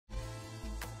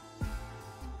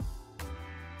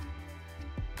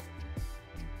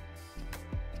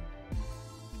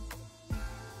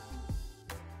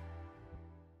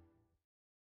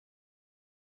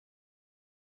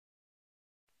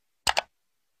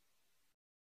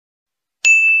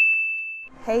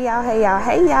Hey y'all, hey y'all,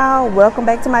 hey y'all, welcome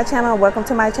back to my channel. Welcome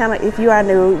to my channel. If you are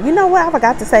new, you know what, I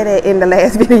forgot to say that in the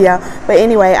last video, but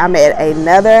anyway, I'm at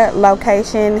another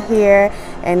location here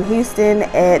in Houston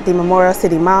at the Memorial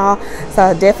City Mall, so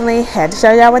I definitely had to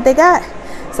show y'all what they got.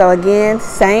 So again,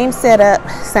 same setup,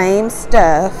 same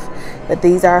stuff, but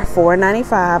these are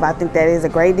 $4.95. I think that is a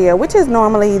great deal, which is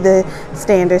normally the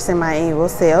standard semi-annual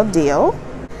sale deal.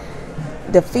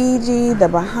 The Fiji, the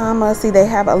Bahamas, see, they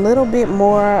have a little bit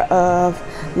more of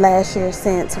last year's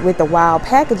scents with the wild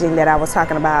packaging that I was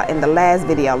talking about in the last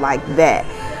video, like that.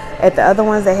 At the other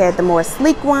ones, they had the more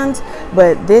sleek ones,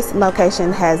 but this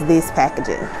location has this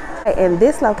packaging. And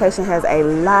this location has a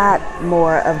lot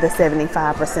more of the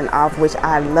 75% off, which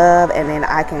I love, and then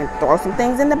I can throw some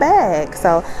things in the bag.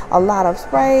 So a lot of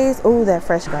sprays. Ooh, that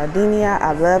fresh gardenia,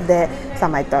 I love that, so I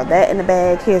might throw that in the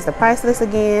bag. Here's the price list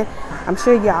again. I'm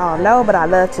sure y'all know, but I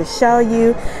love to show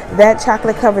you. That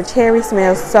chocolate covered cherry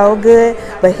smells so good,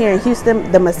 but here in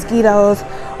Houston, the mosquitoes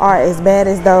are as bad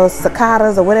as those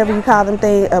cicadas or whatever you call them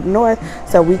thing up north,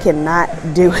 so we cannot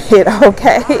do it,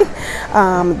 okay?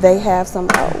 They have some,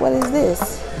 oh, what is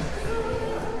this?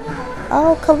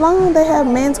 Oh, cologne. They have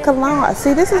men's cologne.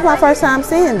 See, this is my first time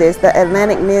seeing this, the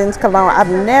Atlantic men's cologne. I've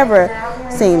never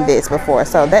seen this before,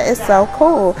 so that is so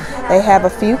cool. They have a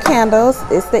few candles.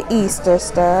 It's the Easter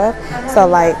stuff, so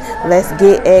like, let's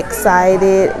get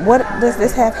excited. What does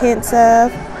this have hints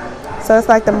of? So it's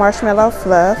like the marshmallow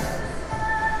fluff.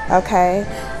 Okay,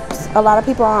 a lot of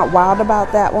people aren't wild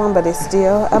about that one, but it's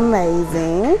still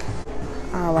amazing.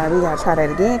 All right, we gotta try that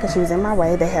again because she was in my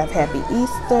way. They have Happy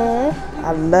Easter.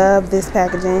 I love this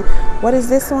packaging. What is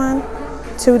this one?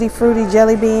 Tutti Frutti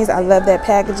jelly beans. I love that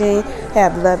packaging.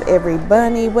 Have Love Every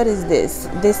Bunny. What is this?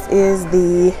 This is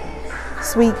the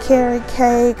sweet carrot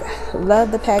cake.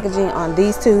 Love the packaging on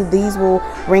these two. These will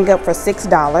ring up for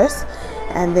 $6.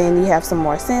 And then you have some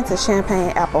more scents of champagne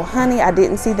apple honey. I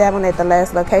didn't see that one at the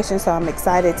last location, so I'm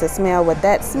excited to smell what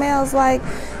that smells like.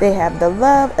 They have the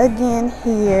Love Again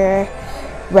here.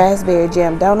 Raspberry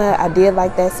jam donut, I did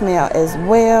like that smell as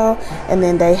well. And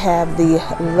then they have the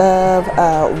Love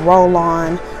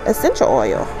roll-on essential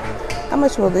oil. How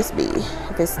much will this be?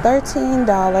 If it's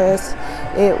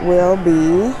 $13, it will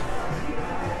be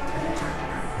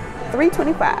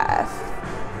 $3.25.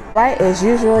 Right, as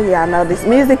usual, y'all know this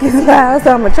music is loud,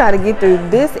 so I'm gonna try to get through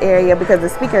this area because the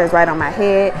speaker is right on my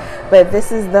head. But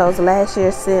this is those last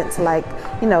year's scents, like,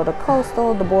 you know, the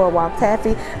Coastal, the Boardwalk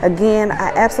Taffy. Again,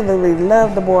 I absolutely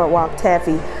love the Boardwalk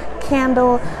Taffy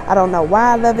candle. I don't know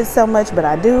why I love it so much, but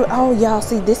I do. Oh, y'all,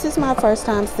 see, this is my first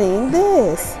time seeing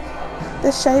this.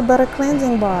 The Shea Butter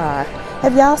Cleansing Bar.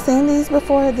 Have y'all seen these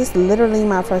before? This is literally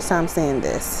my first time seeing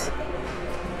this.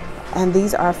 And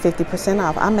these are 50%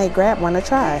 off. I may grab one to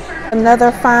try. Another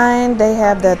find, they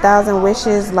have the 1,000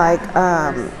 Wishes, like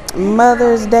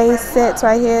Mother's Day sets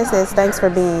right here. It says, thanks for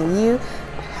being you.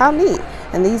 How neat.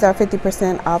 And these are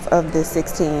 50% off of the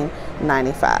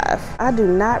 $16.95. I do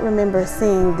not remember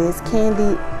seeing this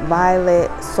Candy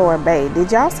Violet Sorbet. Did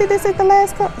y'all see this at the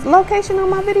last location on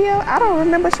my video? I don't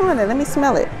remember showing it. Let me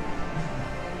smell it.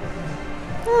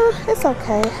 It's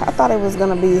okay. I thought it was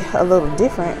gonna be a little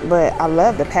different, but I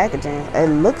love the packaging. It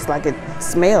looks like it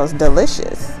smells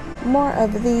delicious. More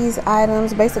of these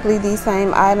items, basically these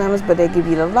same items, but they give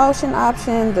you the lotion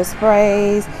option, the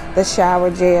sprays, the shower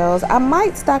gels. I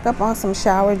might stock up on some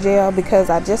shower gel because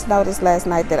I just noticed last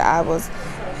night that I was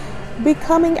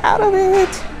becoming out of it.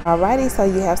 Alrighty, so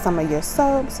you have some of your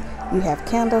soaps, you have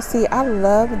candles. See, I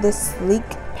love this sleek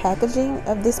packaging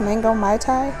of this mango Mai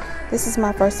Tai. This is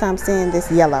my first time seeing this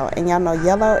yellow, and y'all know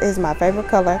yellow is my favorite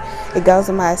color. It goes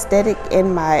in my aesthetic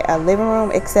in my living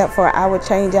room, except for I would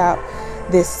change out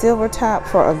this silver top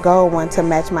for a gold one to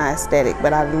match my aesthetic,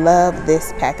 but I love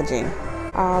this packaging.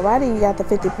 Alrighty, you got the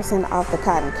 50% off the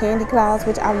cotton candy clouds,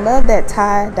 which I love that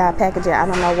tie-dye packaging. I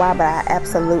don't know why, but I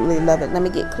absolutely love it. Let me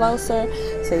get closer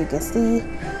so you can see.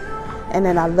 And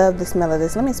then I love the smell of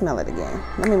this. Let me smell it again.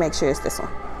 Let me make sure it's this one.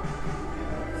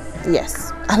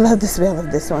 Yes, I love the smell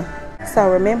of this one. So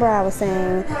remember I was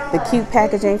saying the cute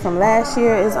packaging from last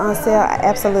year is on sale. I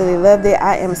absolutely loved it.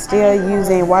 I am still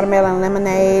using watermelon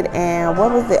lemonade, and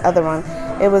what was the other one?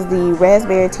 It was the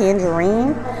raspberry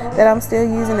tangerine that I'm still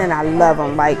using, and I love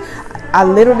them. Like, I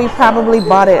literally probably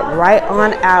bought it right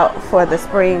on out for the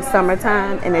spring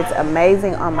summertime, and it's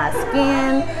amazing on my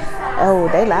skin. Oh,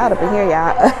 they loud up in here,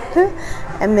 y'all.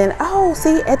 And then, oh,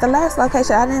 see, at the last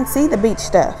location I didn't see the beach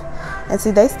stuff, and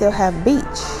see, they still have beach.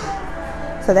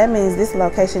 So that means this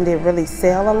location didn't really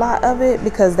sell a lot of it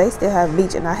because they still have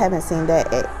beach, and I haven't seen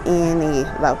that at any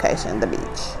location, the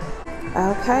beach.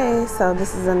 Okay, so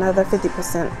this is another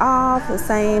 50% off, the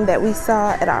same that we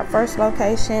saw at our first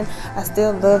location. I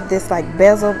still love this like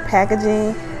bezel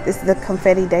packaging. This is the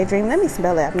Confetti Daydream. Let me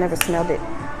smell it. I've never smelled it.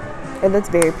 It looks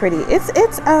very pretty. It's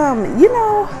you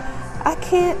know, I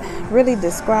can't really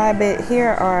describe it. Here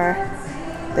are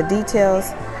the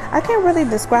details. I can't really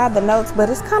describe the notes, but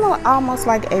it's kind of almost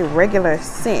like a regular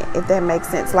scent, if that makes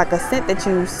sense, like a scent that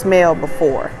you smelled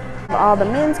before. All the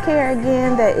men's care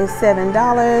again, that is $7.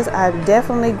 I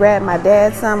definitely grabbed my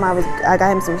dad some. I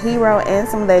got him some Hero and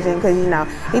some Legend because, you know,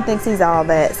 he thinks he's all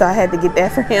that, so I had to get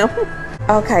that for him.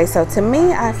 Okay, so to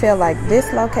me, I feel like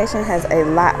this location has a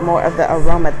lot more of the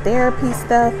aromatherapy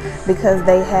stuff because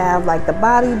they have like the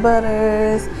body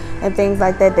butters and things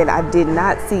like that that I did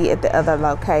not see at the other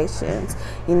locations.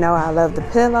 You know, I love the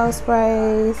pillow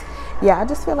sprays. Yeah, I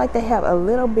just feel like they have a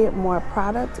little bit more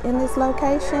product in this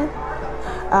location.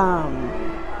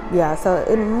 Yeah, so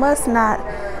it must not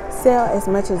sell as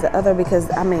much as the other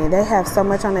because I mean they have so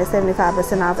much on that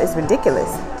 75% off, it's ridiculous.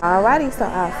 Alrighty, so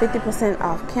our 50%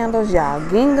 off candles, y'all,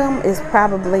 gingham is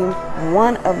probably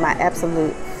one of my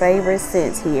absolute favorite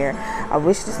scents here. I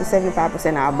wish this was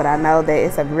 75% off, but I know that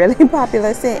it's a really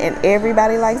popular scent and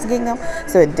everybody likes gingham,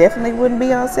 so it definitely wouldn't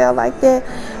be on sale like that.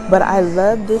 But I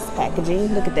love this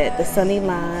packaging. Look at that, the sunny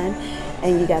line.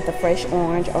 And you got the fresh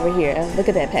orange over here. Look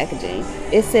at that packaging.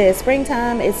 It says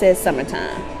springtime, it says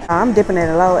summertime. I'm dipping it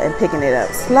low and picking it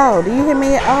up slow. Do you hear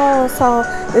me? Oh, so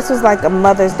this was like a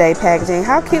Mother's Day packaging.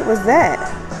 How cute was that?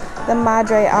 The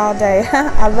Madre all day.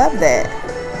 I love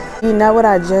that. You know what,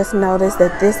 I just noticed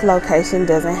that this location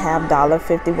doesn't have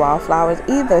 $1.50 wallflowers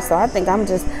either. So I think I'm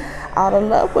just out of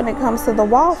luck when it comes to the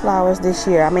wallflowers this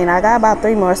year. I mean, I got about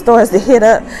 3 more stores to hit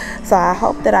up, so I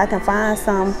hope that I can find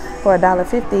some for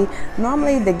 $1.50.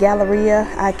 Normally the Galleria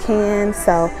I can,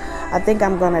 so I think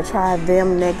I'm gonna try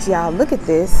them next. Y'all, look at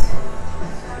this.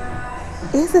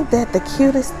 Isn't that the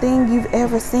cutest thing you've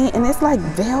ever seen? And it's like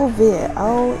velvet.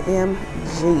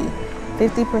 OMG,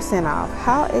 50% off.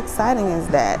 How exciting is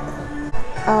that?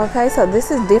 Okay, so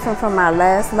this is different from my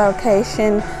last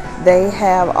location. They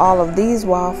have all of these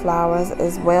wallflowers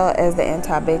as well as the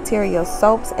antibacterial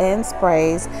soaps and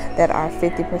sprays that are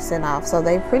 50% off. So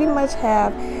they pretty much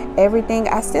have everything.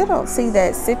 I still don't see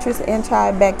that citrus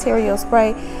antibacterial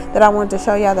spray that I wanted to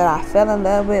show y'all that I fell in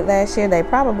love with last year. They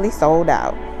probably sold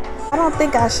out. I don't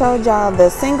think I showed y'all the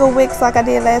single wicks like I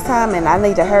did last time, and I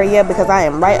need to hurry up because I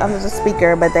am right under the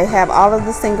speaker, but they have all of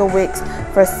the single wicks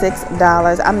for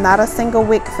 $6. I'm not a single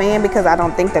wick fan because I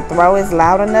don't think the throw is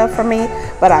loud enough for me,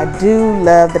 but I do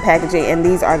love the packaging and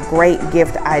these are great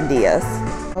gift ideas.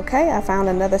 Okay, I found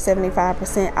another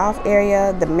 75% off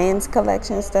area, the men's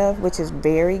collection stuff, which is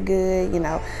very good. You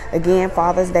know, again,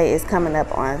 Father's Day is coming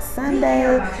up on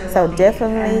Sunday, so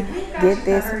definitely get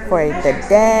this for the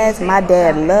dads. My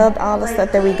dad loved all the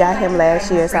stuff that we got him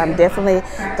last year, so I'm definitely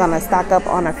gonna stock up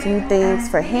on a few things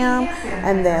for him.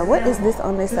 And then what is this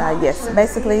on this side? Yes,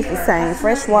 basically it's the same,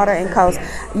 fresh water and coast.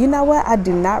 You know what, I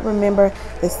do not remember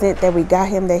the scent that we got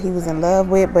him that he was in love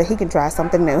with, but he can try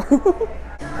something new.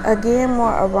 Again,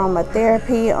 more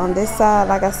aromatherapy on this side.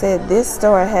 Like I said, this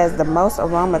store has the most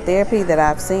aromatherapy that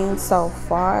I've seen so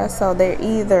far. So they're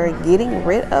either getting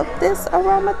rid of this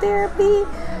aromatherapy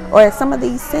or some of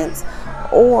these scents,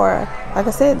 or like I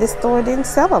said, this store didn't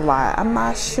sell a lot. I'm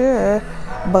not sure,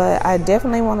 but I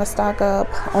definitely want to stock up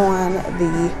on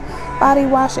the body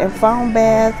wash and foam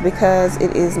bath because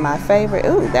it is my favorite.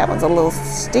 Ooh, that one's a little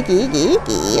sticky, icky,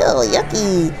 ew,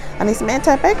 yucky. I need some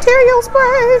antibacterial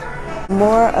spray.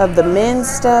 More of the men's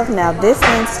stuff. Now this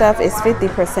men's stuff is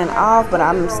 50% off, but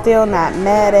I'm still not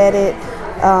mad at it.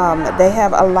 They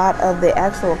have a lot of the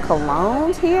actual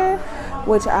colognes here,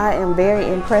 which I am very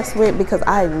impressed with because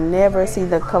I never see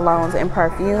the colognes and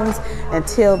perfumes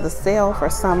until the sale for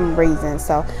some reason.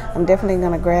 So I'm definitely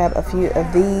gonna grab a few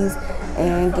of these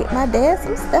and get my dad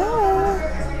some stuff.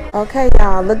 Okay,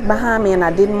 y'all, look behind me, and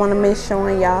I didn't want to miss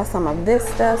showing y'all some of this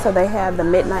stuff. So they have the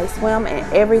Midnight Swim, and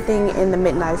everything in the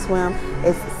Midnight Swim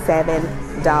is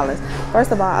 $7.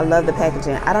 First of all, I love the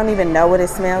packaging. I don't even know what it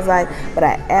smells like, but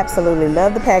I absolutely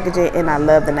love the packaging, and I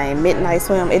love the name Midnight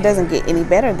Swim. It doesn't get any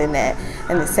better than that.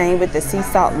 And the same with the sea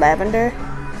salt lavender.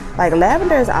 Like,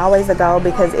 lavender is always a go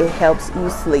because it helps you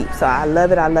sleep. So I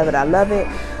love it, I love it, I love it.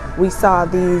 We saw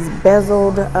these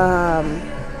bezeled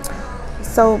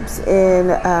soaps and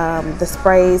the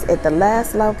sprays at the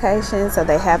last location, so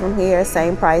they have them here,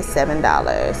 same price, $7.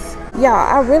 Y'all,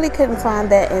 I really couldn't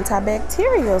find that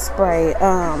antibacterial spray.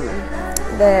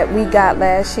 that we got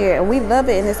last year, and we love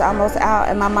it, and it's almost out,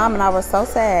 and my mom and I were so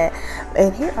sad.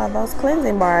 And here are those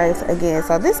cleansing bars again,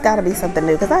 so this got to be something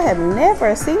new because I have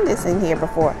never seen this in here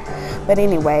before. But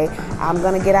anyway, I'm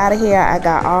gonna get out of here. I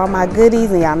got all my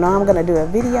goodies, and y'all know I'm gonna do a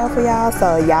video for y'all,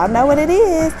 so y'all know what it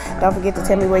is. Don't forget to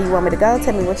tell me where you want me to go,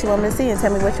 tell me what you want me to see, and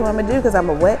tell me what you want me to do, because I'm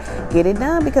gonna get it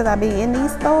done, because I be in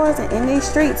these stores and in these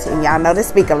streets, and y'all know to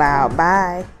speak aloud.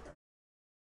 Bye.